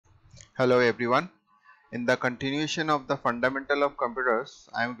Hello everyone. In the continuation of the fundamental of computers,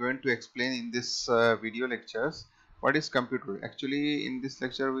 I am going to explain in this video lectures what is computer. Actually, in this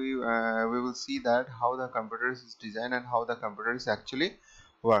lecture we will see that how the computer is designed and how the computer is actually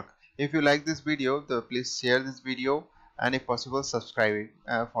work. If you like this video, please share this video and if possible subscribe it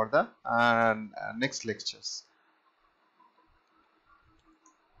for the next lectures.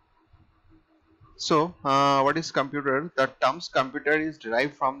 So, what is computer? The term computer is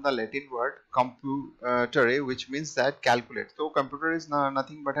derived from the Latin word computere, which means that calculate. So, computer is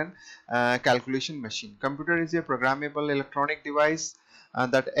nothing but an calculation machine. Computer is a programmable electronic device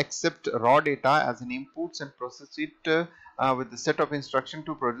that accepts raw data as an inputs and process it with the set of instruction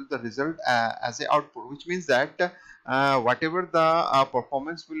to produce the result as a output, which means that whatever the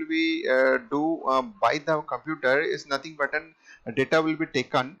performance will be do by the computer is nothing but an data will be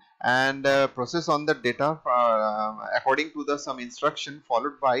taken and process on the data according to the some instruction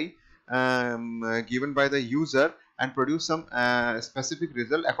followed by given by the user and produce some specific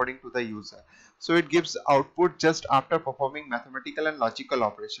result according to the user. So it gives output just after performing mathematical and logical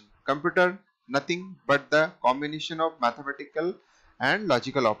operation. Computer nothing but the combination of mathematical and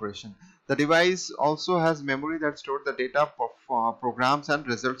logical operation. The device also has memory that stores the data, programs and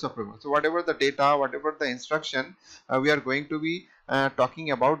results of program. So whatever the data, whatever the instruction we are going to be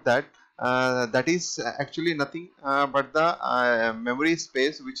talking about that, that is actually nothing but the memory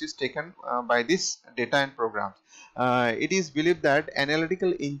space which is taken by this data and programs. It is believed that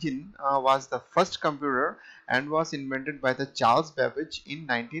analytical engine was the first computer and was invented by the Charles Babbage in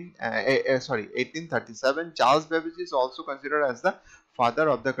 1837. Charles Babbage is also considered as the father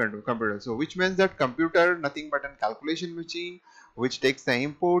of the computer. So which means that computer nothing but a calculation machine which takes the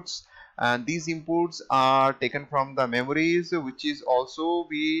inputs, and these inputs are taken from the memories which is also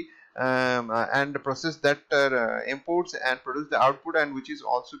be and process that inputs and produce the output, and which is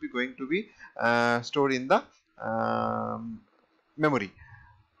also be going to be stored in the memory.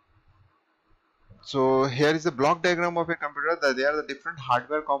 So here is a block diagram of a computer. That they are the different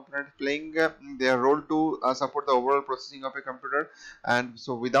hardware components playing their role to support the overall processing of a computer. And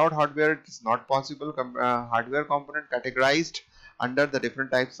so without hardware, it is not possible. Hardware component categorized under the different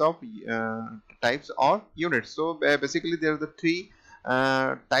types or units. So basically, there are the three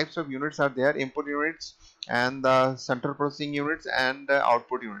types of units are there: input units and the central processing units and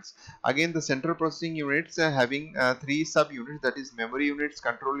output units. Again, the central processing units having three sub units, that is memory units,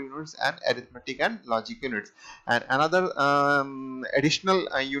 control units and arithmetic and logic units. And another additional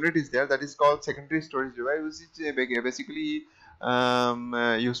unit is there, that is called secondary storage device, which is basically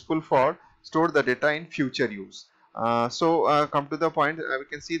useful for store the data in future use. Come to the point, we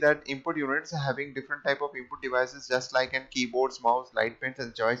can see that input units having different type of input devices, just like in keyboards, mouse, light pens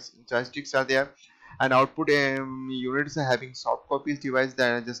and joysticks are there. And output units having soft copies device,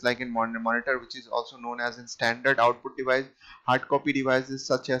 that just like in monitor, which is also known as in standard output device. Hard copy devices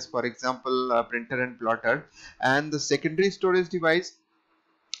such as, for example, printer and plotter. And the secondary storage device,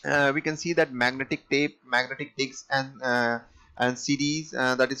 we can see that magnetic tape, magnetic discs and CDs,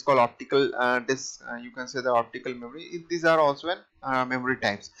 that is called optical disc. You can say the optical memory. These are also an memory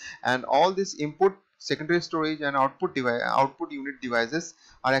types. And all this input, secondary storage and output unit devices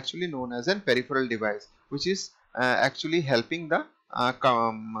are actually known as a peripheral device, which is actually helping the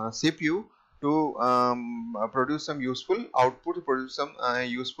CPU to produce some useful output, produce some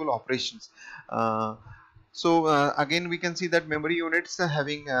useful operations. Again, we can see that memory units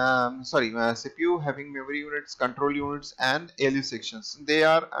having CPU having memory units, control units and ALU sections. They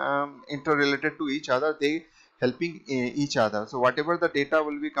are interrelated to each other. They helping each other. So whatever the data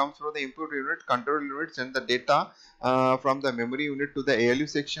will be comes from the input unit, control units and the data from the memory unit to the ALU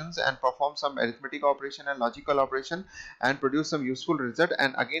sections and perform some arithmetic operation and logical operation and produce some useful result.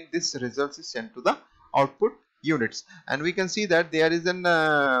 And again, this results is sent to the output units. And we can see that there is an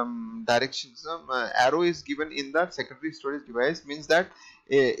direction, some arrow is given in the secondary storage device, means that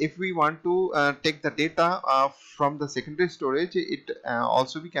if we want to take the data from the secondary storage, it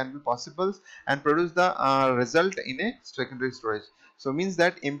also can be possible and produce the result in a secondary storage. So means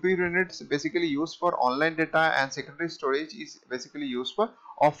that input units basically used for online data and secondary storage is basically used for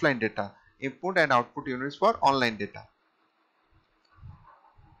offline data. Input and output units for online data.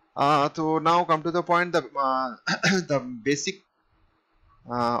 So now come to the point, the the basic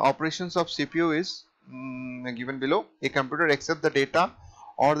operations of CPU is given below. A computer accepts the data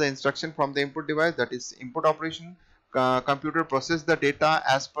or the instruction from the input device, that is input operation. Computer process the data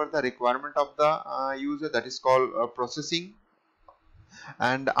as per the requirement of the user, that is called processing.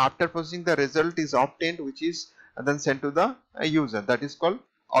 And after processing, the result is obtained, which is then sent to the user, that is called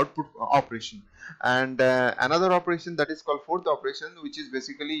output operation. And another operation that is called fourth operation, which is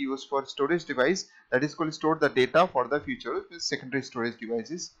basically used for storage device, that is called store the data for the future. Secondary storage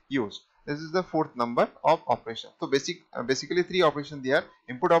device is used. This is the fourth number of operation. So basically three operations there: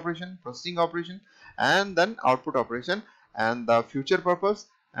 input operation, processing operation, and then output operation. And the future purpose,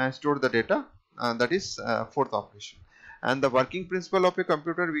 store the data, that is fourth operation. And the working principle of a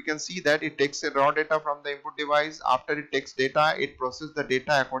computer, we can see that it takes a raw data from the input device. After it takes data, it processes the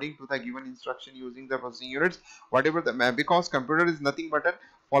data according to the given instruction using the processing units. Whatever the, because computer is nothing but a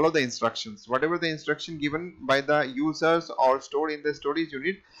follow the instructions. Whatever the instruction given by the users or stored in the storage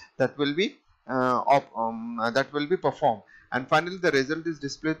unit, that will be performed. And finally the result is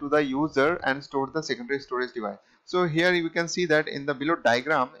displayed to the user and stored the secondary storage device. So here you can see that in the below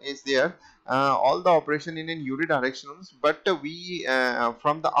diagram is there all the operation in unidirections, but we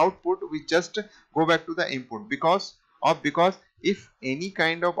from the output we just go back to the input, because if any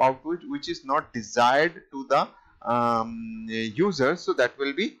kind of output which is not desired to the user, so that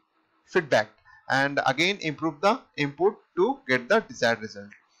will be feedback and again improve the input to get the desired result.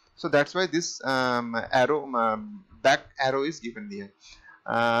 So that's why this back arrow is given there.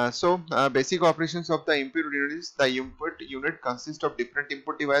 Basic operations of the input unit is: the input unit consists of different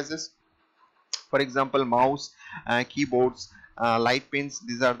input devices, for example mouse, keyboards, light pins.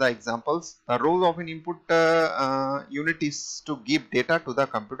 These are the examples. The role of an input unit is to give data to the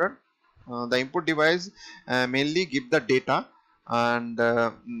computer. The input device mainly give the data, and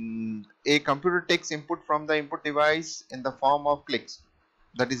a computer takes input from the input device in the form of clicks,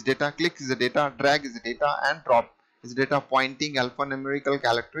 that is data. Click is the data, drag is the data, and drop is data. Pointing, alphanumerical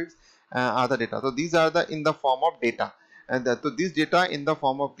characters are the data. So these are the in the form of data, and so these data in the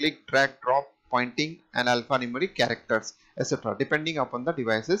form of click, drag, drop, pointing, and alphanumeric characters, etc., depending upon the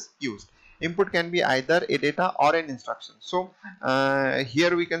devices used. Input can be either a data or an instruction. So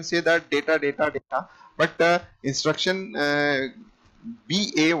here we can say that data, but instruction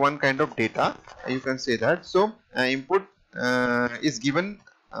be a one kind of data, you can say that. So input is given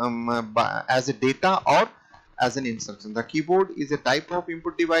as a data or as an instruction. The keyboard is a type of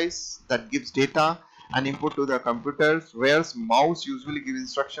input device that gives data and input to the computers, whereas mouse usually gives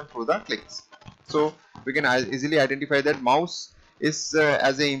instruction through the clicks. So we can easily identify that mouse is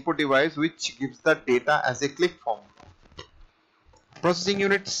as an input device which gives the data as a click form. Processing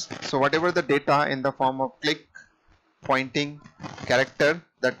units: so whatever the data in the form of click, pointing, character,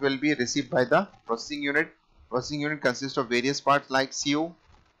 that will be received by the processing unit. Processing unit consists of various parts like CPU,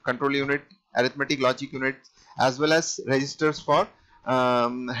 control unit, arithmetic logic unit, as well as registers for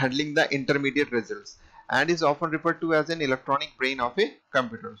handling the intermediate results, and is often referred to as an electronic brain of a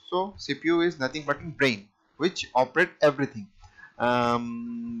computer. So CPU is nothing but a brain which operates everything.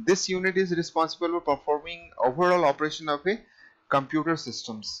 This unit is responsible for performing overall operation of a computer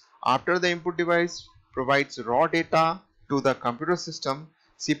systems. After the input device provides raw data to the computer system,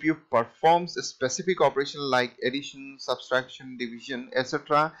 CPU performs a specific operation like addition, subtraction, division,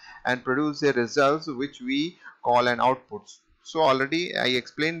 etc., and produce a result which we call an output. So already I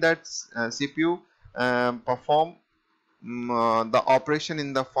explained that CPU perform the operation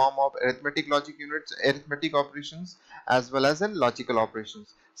in the form of arithmetic logic units, arithmetic operations, as well as in logical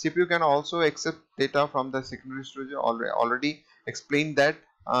operations. CPU can also accept data from the secondary storage. Already explained that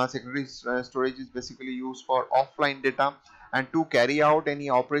secondary storage is basically used for offline data, and to carry out any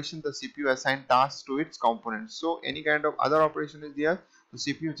operation the CPU assign tasks to its components. So any kind of other operation is there, the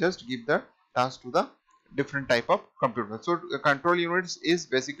CPU just give the task to the different type of computer. So control units is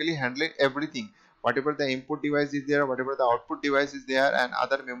basically handling everything, whatever the input device is there, whatever the output device is there, and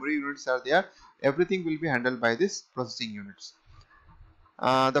other memory units are there, everything will be handled by this processing units.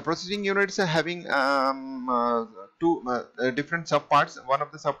 The processing units are having two different subparts. One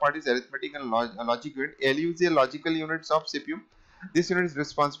of the subpart is arithmetic and logic unit. LU is a logical units of CPU. This unit is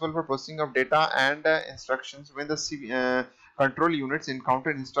responsible for processing of data and instructions. When the control units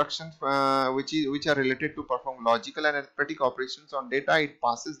encounter instructions which are related to perform logical and arithmetic operations on data, it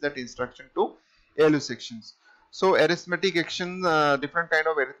passes that instruction to ALU sections. So arithmetic action, different kind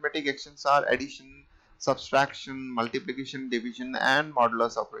of arithmetic actions are addition, subtraction, multiplication, division, and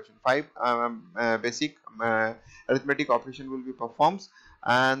modulus operation. 5 basic arithmetic operation will be performed,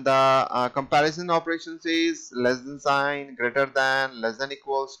 and the comparison operations is less than sign, greater than, less than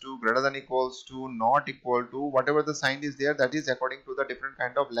equals to, greater than equals to, not equal to. Whatever the sign is there, that is according to the different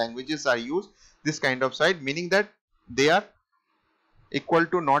kind of languages are used. This kind of sign meaning that they are equal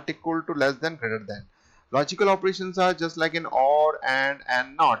to, not equal to, less than, greater than. Logical operations are just like an or, and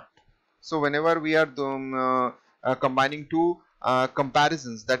not. So whenever we are combining two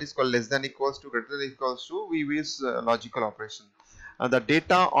comparisons, that is called less than equals to, greater than equals to, we use logical operation. the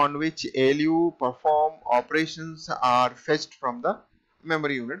data on which ALU perform operations are fetched from the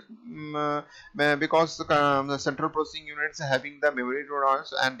memory units, because the central processing units having the memory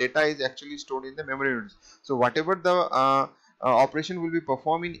neurons, and data is actually stored in the memory units. So whatever the operation will be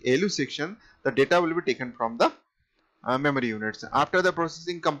performed in ALU section, the data will be taken from the memory units. After the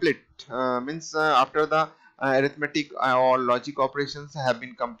processing complete, means after the arithmetic or logic operations have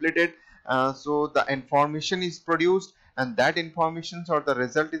been completed, so the information is produced, and that information or the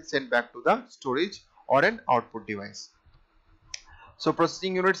result is sent back to the storage or an output device. So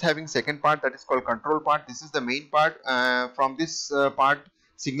processing units having second part, that is called control part. This is the main part. From this part,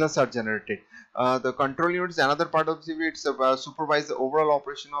 signals are generated. The control units, another part of the CPU, it's supervise the overall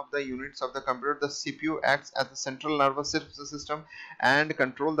operation of the units of the computer. The CPU acts as the central nervous system and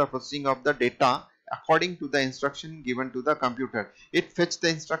control the processing of the data according to the instruction given to the computer. It fetches the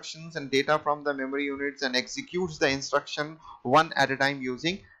instructions and data from the memory units and executes the instruction one at a time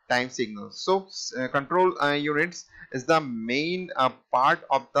using time signals. So control units is the main part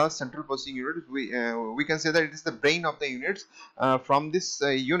of the central processing unit. We can say that it is the brain of the units. From this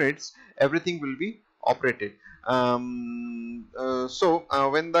units, everything will be operated. When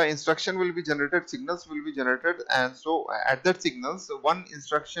the instruction will be generated, signals will be generated, and so at that signals, one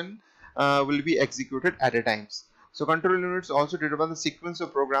instruction will be executed at a time. So control units also determine the sequence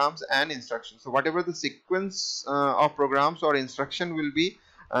of programs and instructions. So whatever the sequence of programs or instruction will be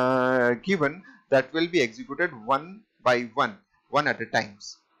given, that will be executed one by one at a time,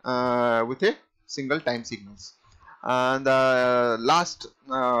 with a single time signals. And last,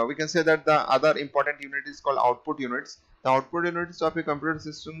 we can say that the other important unit is called output units. The output units of a computer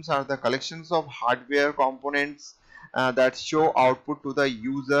systems are the collections of hardware components that show output to the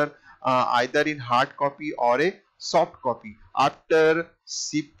user, either in hard copy or a soft copy. After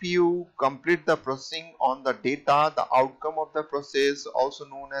CPU complete the processing on the data, the outcome of the process, also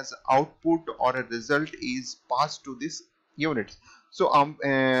known as output or a result, is passed to this unit. So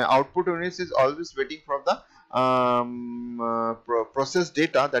output units is always waiting for the process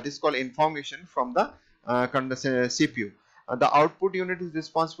data, that is called information, from the CPU. The output unit is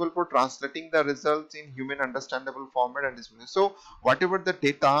responsible for translating the results in human understandable format and display. So whatever the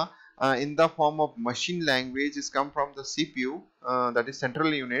data in the form of machine language is come from the CPU, that is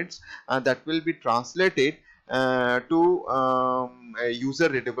central units, that will be translated to a user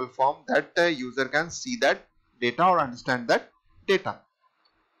readable form, that user can see that data or understand that data.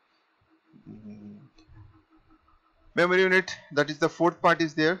 Memory unit, that is the fourth part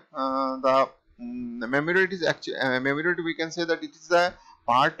is there. The memory unit is actually memory unit, we can say that it is a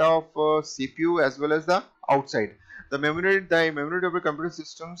part of CPU as well as the outside. The memory unit of a computer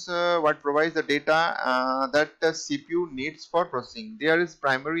systems what provides the data that the CPU needs for processing. There is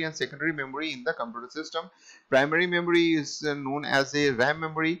primary and secondary memory in the computer system. Primary memory is known as a RAM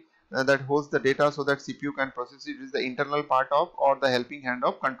memory that holds the data so that CPU can process it. It is the internal part of or the helping hand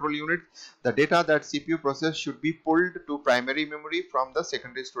of control unit. The data that CPU process should be pulled to primary memory from the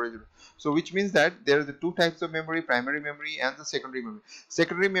secondary storage unit. So which means that there are the two types of memory, primary memory and the secondary memory.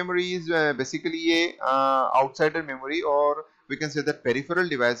 Secondary memory is basically a outsider memory, or we can say that peripheral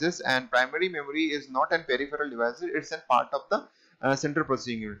devices, and primary memory is not an peripheral device, it's a part of the central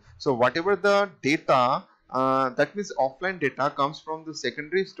processing unit. So whatever the data that means offline data comes from the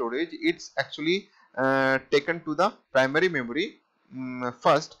secondary storage, it's actually taken to the primary memory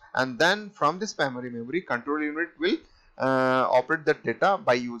first, and then from this primary memory, control unit will operate that data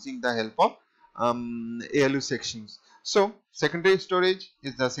by using the help of ALU sections. So secondary storage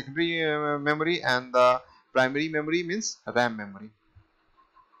is the secondary memory, and the primary memory means RAM memory.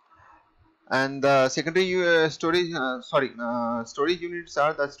 And the secondary storage units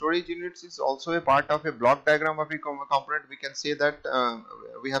are, the storage units is also a part of a block diagram of a component. We can say that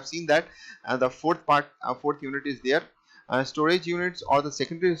we have seen that the fourth unit is there. Storage units or the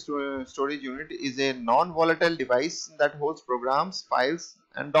secondary storage unit is a non-volatile device that holds programs, files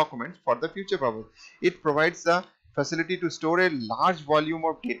and documents for the future purpose. It provides the facility to store a large volume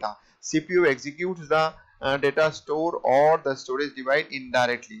of data. CPU executes the data store or the storage device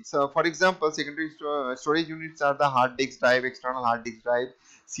indirectly. So for example, secondary storage units are the hard disk drive, external hard disk drive,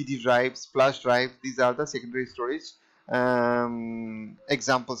 CD drives, flash drives. These are the secondary storage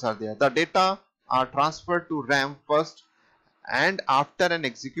examples are there. The data are transferred to RAM first, and after an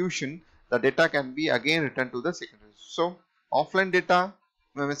execution the data can be again returned to the secondary. So offline data,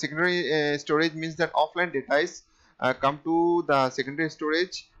 secondary storage means that offline data is come to the secondary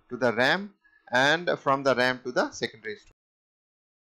storage, to the RAM, and from the RAM to the secondary storage.